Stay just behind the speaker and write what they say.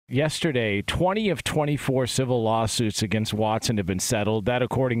yesterday, 20 of 24 civil lawsuits against Watson have been settled. That,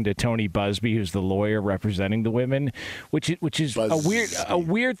 according to Tony Busby, who's the lawyer representing the women, which is a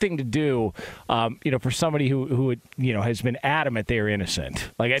weird thing to do. For somebody who has been adamant they are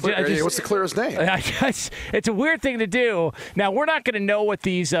innocent. Like, what's the clearest name? It's a weird thing to do. Now, we're not going to know what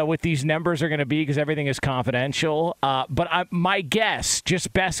these numbers are going to be because everything is confidential. But my guess,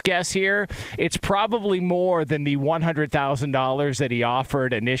 just best guess here, it's probably more than the $100,000 that he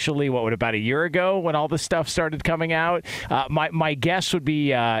offered initially, about a year ago when all this stuff started coming out. My guess would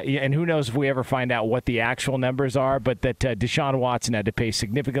be, and who knows if we ever find out what the actual numbers are, but that Deshaun Watson had to pay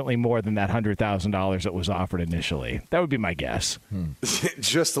significantly more than that $100,000 that was offered initially. That would be my guess.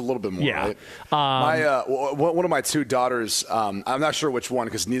 Just a little bit more, yeah. Right? One of my two daughters, I'm not sure which one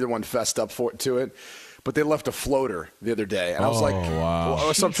because neither one fessed up to it, but they left a floater the other day. And I was like,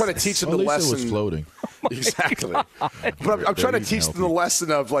 wow. So I'm trying to teach them the lesson. It was floating. Exactly. But I'm trying to teach them the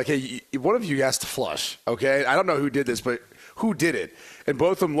lesson of, like, hey, one of you has to flush, okay? I don't know who did this, but who did it? And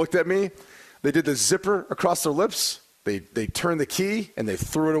both of them looked at me. They did the zipper across their lips. They turned the key, and they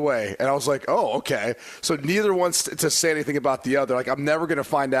threw it away. And I was like, oh, okay. So neither wants to say anything about the other. Like, I'm never going to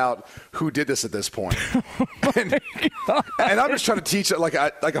find out who did this at this point. and I'm just trying to teach it like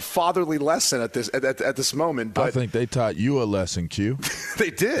a fatherly lesson at this moment. But I think they taught you a lesson, Q.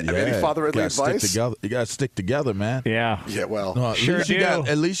 They did. Yeah. I mean, any fatherly advice? You got to stick together, man. Yeah. Yeah, well. No, sure do.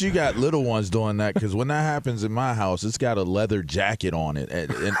 At least you got little ones doing that, because when that happens in my house, it's got a leather jacket on it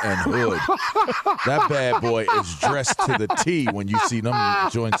and hood. That bad boy is dressed to the T when you see them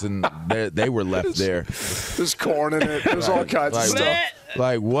joints, and they were left there. There's corn in it. There's all kinds of stuff.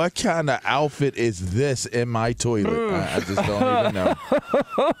 Like, what kind of outfit is this in my toilet? I just don't even know.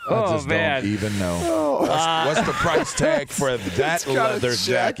 Don't even know. What's the price tag for that leather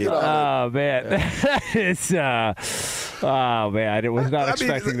jacket? Oh, man. It's, oh, man. I was not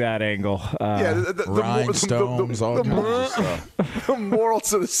expecting that angle. Rhinestones, all kinds of stuff. The moral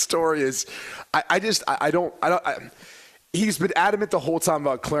to the story is, he's been adamant the whole time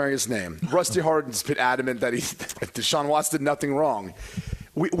about clearing his name. Rusty Harden's been adamant that Deshaun Watson did nothing wrong.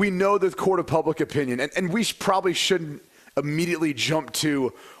 We know the court of public opinion, and we probably shouldn't immediately jump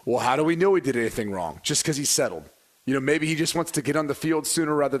to, well, how do we know he did anything wrong? Just because he settled. Maybe he just wants to get on the field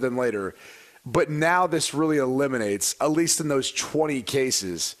sooner rather than later. But now this really eliminates, at least in those 20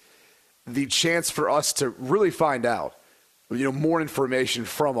 cases, the chance for us to really find out, more information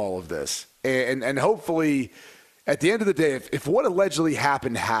from all of this. And hopefully, at the end of the day, if what allegedly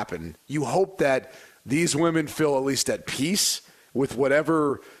happened, you hope that these women feel at least at peace with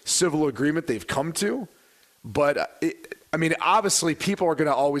whatever civil agreement they've come to. But, obviously people are going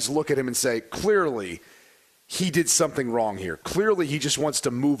to always look at him and say, clearly he did something wrong here. Clearly he just wants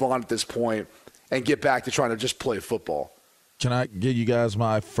to move on at this point and get back to trying to just play football. Can I give you guys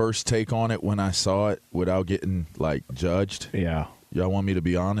my first take on it when I saw it without getting, judged? Yeah. Y'all want me to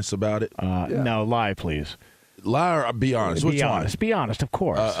be honest about it? No, lie, please. Lie or be honest? Which one? Be honest, of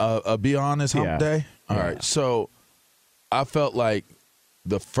course. Be honest hump day? All right. So I felt like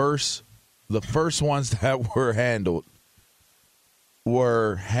the first ones that were handled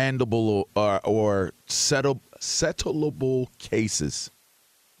were handleable or settleable cases.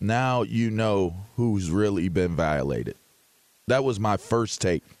 Now you know who's really been violated. That was my first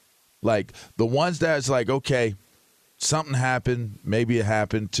take. Like, the ones that's like, okay, something happened, maybe it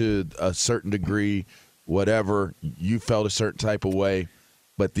happened to a certain degree, whatever, you felt a certain type of way.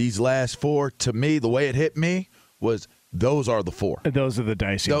 But these last four, to me, the way it hit me was those are the four. Those are the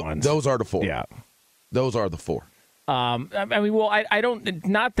dicey ones. Those are the four. Yeah. Those are the four. I don't,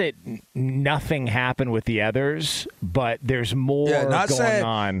 not that nothing happened with the others, but there's more going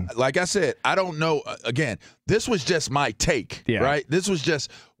on. Like I said, I don't know. Again, this was just my take, right? This was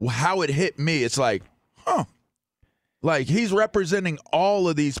just how it hit me. It's like, like he's representing all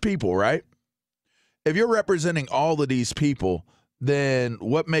of these people, right? If you're representing all of these people, then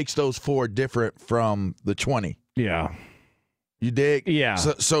what makes those four different from the 20? Yeah. You dig? Yeah.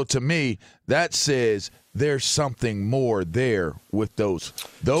 So to me, that says there's something more there with those.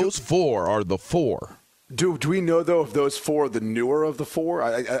 Those four are the four. Do we know, though, if those four are the newer of the four?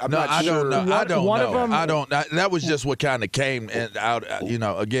 I'm not sure. Don't know. I don't know. That was just what kind of came out.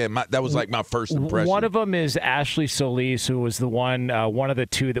 Again, that was like my first impression. One of them is Ashley Solis, who was the one of the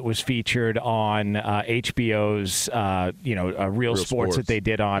two that was featured on HBO's, Real Sports that they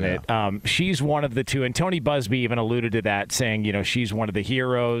did on it. She's one of the two, and Tony Busby even alluded to that, saying, she's one of the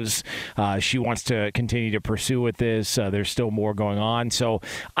heroes. She wants to continue to pursue with this. There's still more going on. So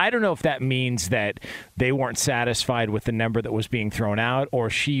I don't know if that means that they weren't satisfied with the number that was being thrown out, or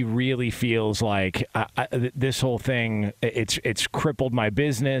she really feels like this whole thing, it's crippled my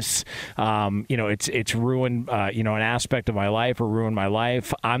business. It's ruined an aspect of my life or ruined my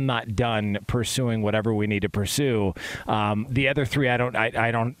life. I'm not done pursuing whatever we need to pursue. The other three, I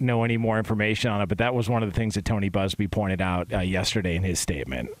don't know any more information on it, but that was one of the things that Tony Busby pointed out yesterday in his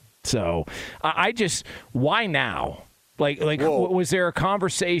statement. So why now? Was there a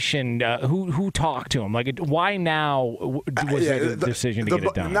conversation? Who talked to him? Why now was there the decision to get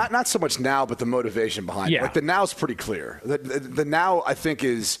it done? Not so much now, but the motivation behind it. The now's pretty clear. The now, I think,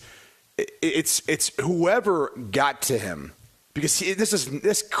 is it's whoever got to him, because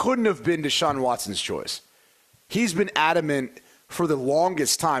this couldn't have been Deshaun Watson's choice. He's been adamant for the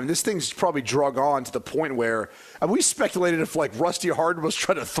longest time. This thing's probably drug on to the point where we speculated if Rusty Hardin was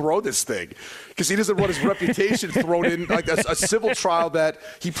trying to throw this thing because he doesn't want his reputation thrown in a civil trial that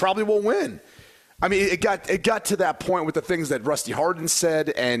he probably won't win. I mean, it got to that point with the things that Rusty Hardin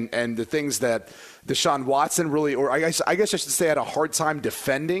said and the things that Deshaun Watson really, or I guess I should say, had a hard time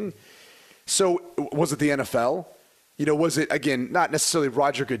defending. So was it the NFL? Was it, again, not necessarily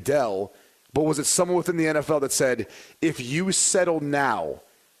Roger Goodell, but was it someone within the NFL that said, if you settle now,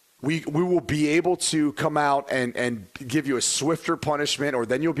 we will be able to come out and give you a swifter punishment, or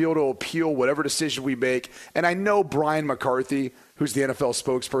then you'll be able to appeal whatever decision we make? And I know Brian McCarthy, who's the NFL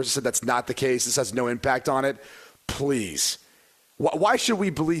spokesperson, said that's not the case. This has no impact on it. Please. Why should we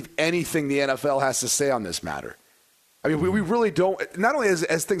believe anything the NFL has to say on this matter? I mean, we really don't. Not only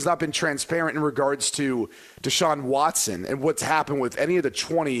has things not been transparent in regards to Deshaun Watson and what's happened with any of the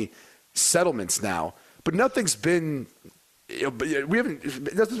 20 settlements now, but nothing's been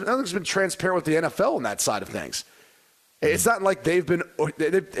nothing's been transparent with the NFL on that side of things. It's not like they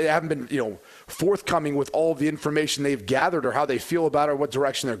haven't been forthcoming with all the information they've gathered or how they feel about it or what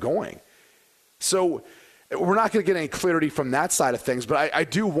direction they're going. So we're not going to get any clarity from that side of things, but I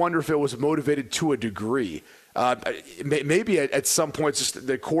do wonder if it was motivated to a degree. Maybe at some point just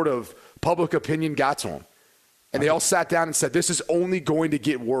the court of public opinion got to him. And they all sat down and said, this is only going to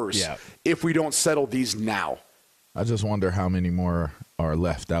get worse if we don't settle these now. I just wonder how many more are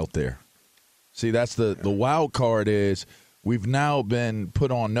left out there. See, that's the wild card is we've now been put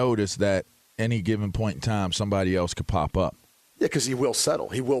on notice that any given point in time somebody else could pop up. Yeah, because he will settle.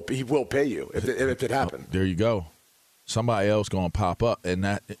 He will pay you if it happened. There you go. Somebody else going to pop up.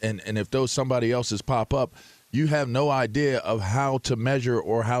 And if those somebody else's pop up, you have no idea of how to measure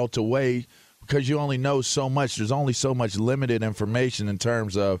or how to weigh, because you only know so much. There's only so much limited information in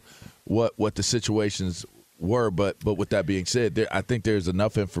terms of what the situations were. But with that being said, I think there's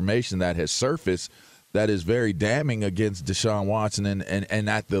enough information that has surfaced that is very damning against Deshaun Watson and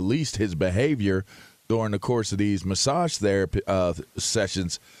at the least his behavior during the course of these massage therapy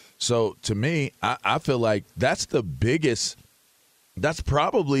sessions. So to me, I feel like that's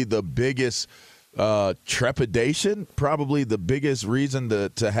probably the biggest trepidation, probably the biggest reason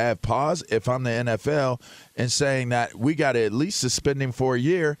to have pause if I'm the NFL, and saying that we got to at least suspend him for a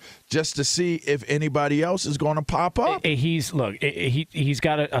year just to see if anybody else is going to pop up. He's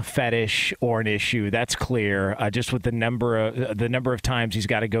got a fetish or an issue, that's clear. Just with the number of times he's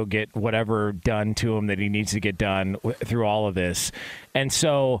got to go get whatever done to him that he needs to get done through all of this, and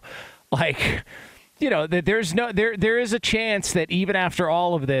so there is a chance that even after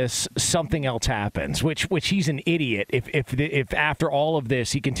all of this, something else happens, which he's an idiot if after all of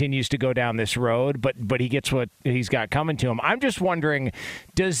this he continues to go down this road, but he gets what he's got coming to him. I'm just wondering,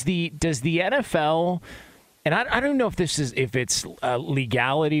 does the NFL, and I don't know if it's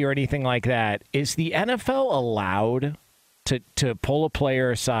legality or anything like that, is the NFL allowed to pull a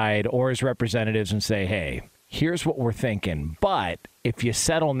player aside or his representatives and say, hey, here's what we're thinking, but if you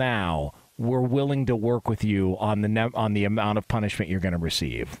settle now, we're willing to work with you on the amount of punishment you're going to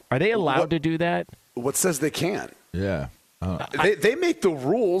receive? Are they allowed to do that? What says they can't? Yeah. They make the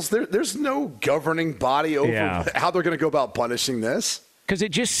rules. There's no governing body over how they're going to go about punishing this. Because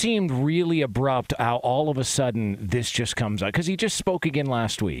it just seemed really abrupt how all of a sudden this just comes out. Because he just spoke again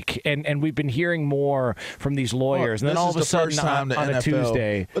last week, and we've been hearing more from these lawyers. And then all of a sudden on a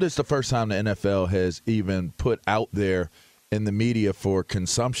Tuesday. But it's the first time the NFL has even put out there in the media for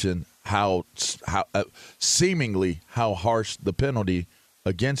consumption how seemingly how harsh the penalty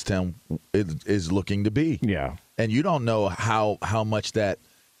against him is looking to be. Yeah. And you don't know how much that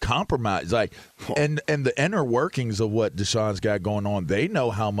compromise, and the inner workings of what Deshaun's got going on, they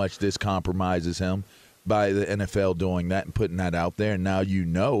know how much this compromises him by the NFL doing that and putting that out there. And now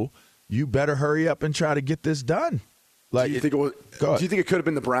you better hurry up and try to get this done. Do you think it could have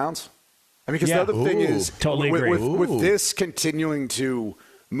been the Browns? I mean, because the other thing is, totally agree. With this continuing to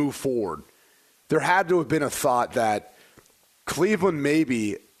move forward, there had to have been a thought that Cleveland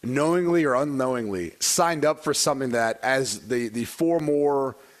maybe knowingly or unknowingly signed up for something that, as the 4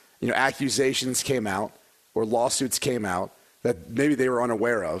 more accusations came out or lawsuits came out, that maybe they were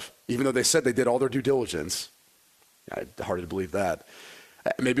unaware of, even though they said they did all their due diligence. Hard to believe that.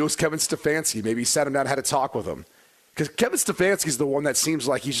 Maybe it was Kevin Stefanski. Maybe he sat him down and had a talk with him. Because Kevin Stefanski is the one that seems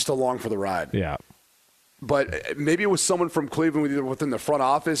like he's just along for the ride. Yeah. But maybe it was someone from Cleveland, either within the front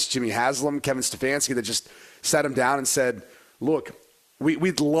office, Jimmy Haslam, Kevin Stefanski, that just sat him down and said, look,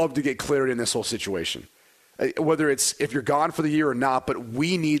 we'd love to get clarity in this whole situation. Whether it's if you're gone for the year or not, but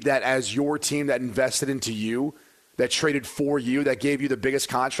we need that as your team that invested into you, that traded for you, that gave you the biggest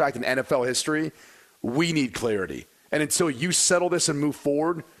contract in NFL history. We need clarity. And until you settle this and move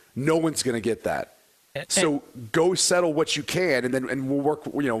forward, no one's going to get that. So go settle what you can, and we'll work.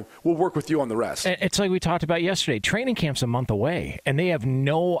 We'll work with you on the rest. It's like we talked about yesterday. Training camp's a month away, and they have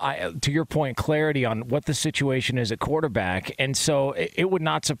no, to your point, clarity on what the situation is at quarterback. And so it would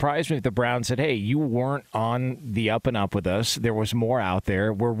not surprise me if the Browns said, "Hey, you weren't on the up and up with us. There was more out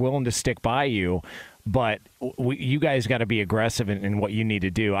there. We're willing to stick by you." But you guys got to be aggressive in what you need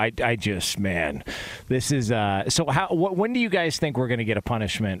to do. I just, man, this is so. When do you guys think we're going to get a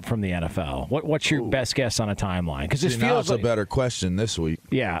punishment from the NFL? What's your best guess on a timeline? Because this feels like a better question this week.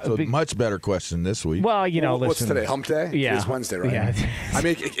 Yeah, so much better question this week. Well, what's listen, today? Hump day? Yeah, it's Wednesday, right? Yeah. I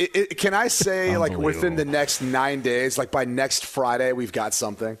mean, can I say like within the next 9 days, like by next Friday, we've got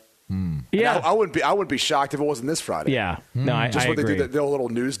something? Yeah, I wouldn't be shocked if it wasn't this Friday. Yeah, no, I what agree. they do, the little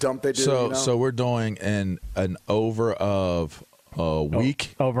news dump they do. So we're doing an over of a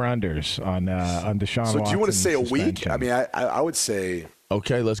week. Over unders on Deshaun Watson. So do you want to say suspension. a week? I mean, I would say.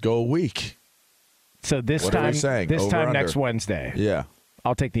 Okay, let's go a week. So this what time, are we saying? this over, time under? next Wednesday. Yeah,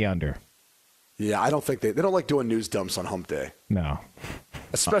 I'll take the under. Yeah, I don't think they don't like doing news dumps on Hump Day. No,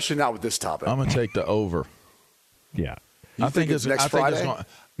 especially not with this topic. I'm gonna take the over. Yeah, I think it's next Friday.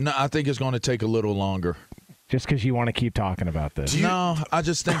 I think it's going to take a little longer. Just because you want to keep talking about this. No, I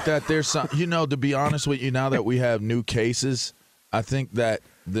just think that there's some, to be honest with you, now that we have new cases, I think that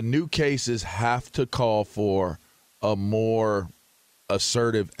the new cases have to call for a more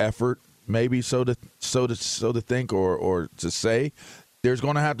assertive effort, maybe so to think or to say. There's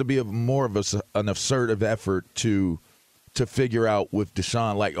going to have to be more of an assertive effort to figure out with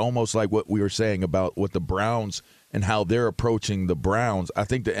Deshaun, like almost like what we were saying about what the Browns and how they're approaching the Browns. I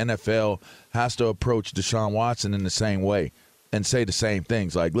think the NFL has to approach Deshaun Watson in the same way and say the same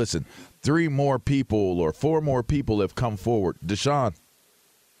things. Like, listen, 3 more people or 4 more people have come forward. Deshaun,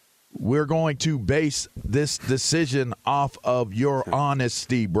 we're going to base this decision off of your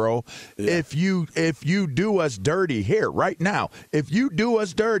honesty, bro. Yeah. If you do us dirty here right now, if you do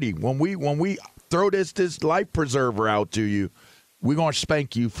us dirty when we throw this life preserver out to you, we're going to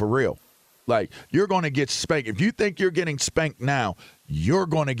spank you for real. Like, you're going to get spanked. If you think you're getting spanked now, you're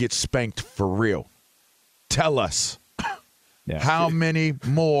going to get spanked for real. Tell us how many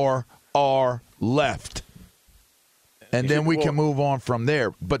more are left. And then we can move on from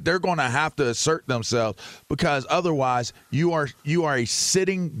there. But they're going to have to assert themselves, because otherwise you are a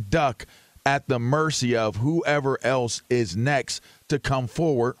sitting duck at the mercy of whoever else is next to come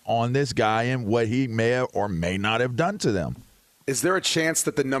forward on this guy and what he may or may not have done to them. Is there a chance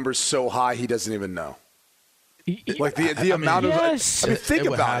that the number's so high he doesn't even know? Like the amount of. Yes. I mean, think it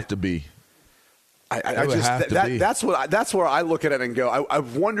would about have it. to be. That's where I look at it and go. I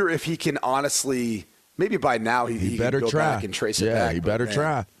wonder if he can honestly. Maybe by now he better can go try back and trace it back. Yeah, he better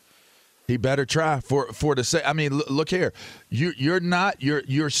try. He better try for the sake. I mean, look here.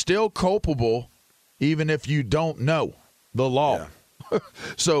 You're still culpable, even if you don't know the law. Yeah.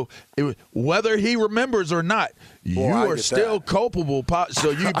 So whether he remembers or not, you are still culpable.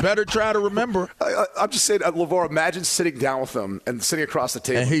 So you better try to remember. I'm just saying, LaVar, imagine sitting down with him and sitting across the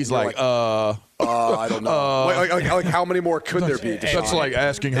table. And he's like, I don't know. Like how many more could there be? Deshaun? That's like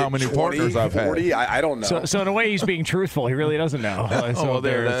asking how many 20, partners I've 40, had. I don't know. So in a way, he's being truthful. He really doesn't know. Is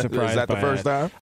that the first time?